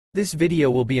This video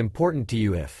will be important to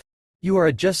you if you are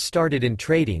just started in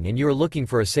trading and you are looking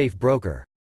for a safe broker.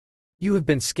 You have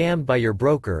been scammed by your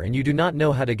broker and you do not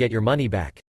know how to get your money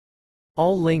back.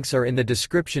 All links are in the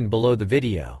description below the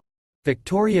video.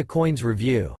 Victoria Coins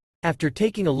Review. After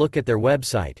taking a look at their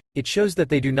website, it shows that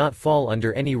they do not fall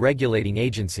under any regulating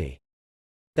agency.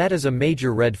 That is a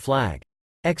major red flag!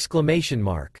 Exclamation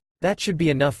mark. That should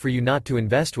be enough for you not to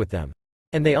invest with them.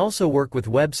 And they also work with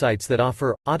websites that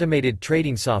offer automated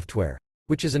trading software,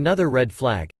 which is another red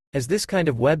flag, as this kind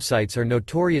of websites are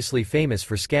notoriously famous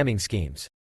for scamming schemes.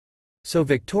 So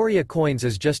Victoria Coins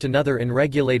is just another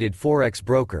unregulated forex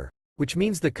broker, which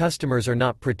means the customers are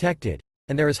not protected,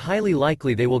 and there is highly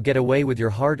likely they will get away with your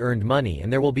hard-earned money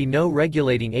and there will be no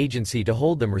regulating agency to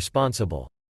hold them responsible.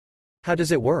 How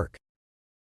does it work?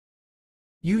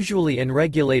 Usually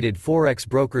unregulated forex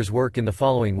brokers work in the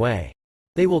following way.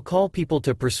 They will call people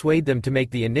to persuade them to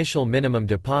make the initial minimum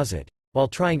deposit, while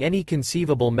trying any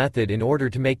conceivable method in order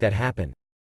to make that happen.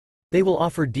 They will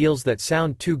offer deals that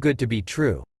sound too good to be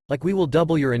true, like we will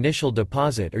double your initial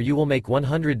deposit or you will make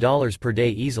 $100 per day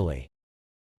easily.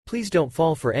 Please don't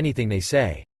fall for anything they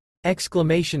say.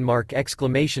 Exclamation mark,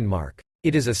 exclamation mark.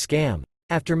 It is a scam.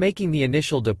 After making the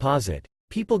initial deposit,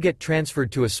 people get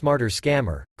transferred to a smarter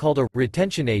scammer, called a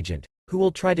retention agent, who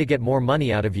will try to get more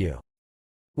money out of you.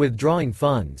 Withdrawing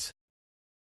funds.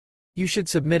 You should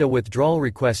submit a withdrawal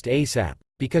request ASAP,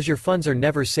 because your funds are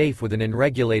never safe with an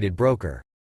unregulated broker.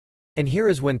 And here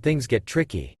is when things get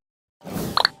tricky.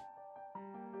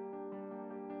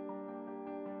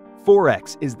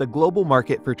 Forex is the global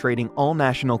market for trading all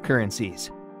national currencies.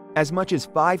 As much as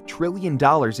 $5 trillion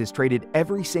is traded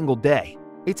every single day.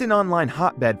 It's an online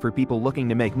hotbed for people looking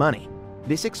to make money.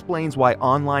 This explains why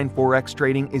online Forex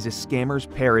trading is a scammer's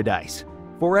paradise.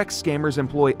 Forex scammers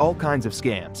employ all kinds of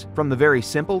scams, from the very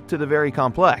simple to the very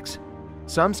complex.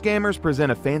 Some scammers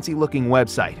present a fancy-looking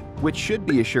website, which should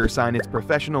be a sure sign it's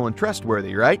professional and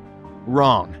trustworthy, right?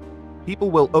 Wrong.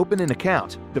 People will open an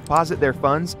account, deposit their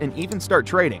funds, and even start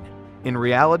trading. In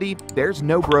reality, there's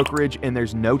no brokerage and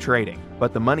there's no trading,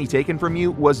 but the money taken from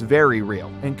you was very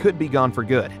real and could be gone for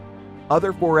good.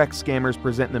 Other Forex scammers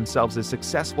present themselves as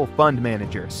successful fund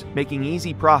managers, making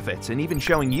easy profits and even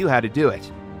showing you how to do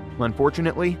it.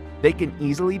 Unfortunately, they can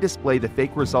easily display the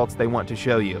fake results they want to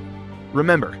show you.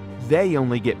 Remember, they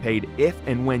only get paid if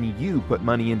and when you put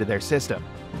money into their system.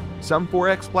 Some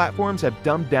Forex platforms have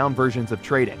dumbed-down versions of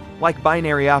trading, like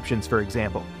binary options for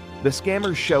example. The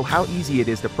scammers show how easy it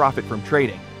is to profit from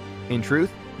trading. In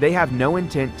truth, they have no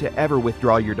intent to ever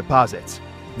withdraw your deposits.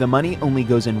 The money only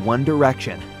goes in one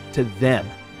direction, to them.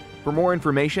 For more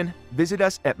information, visit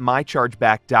us at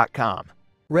mychargeback.com.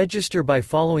 Register by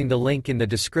following the link in the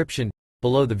description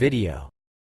below the video.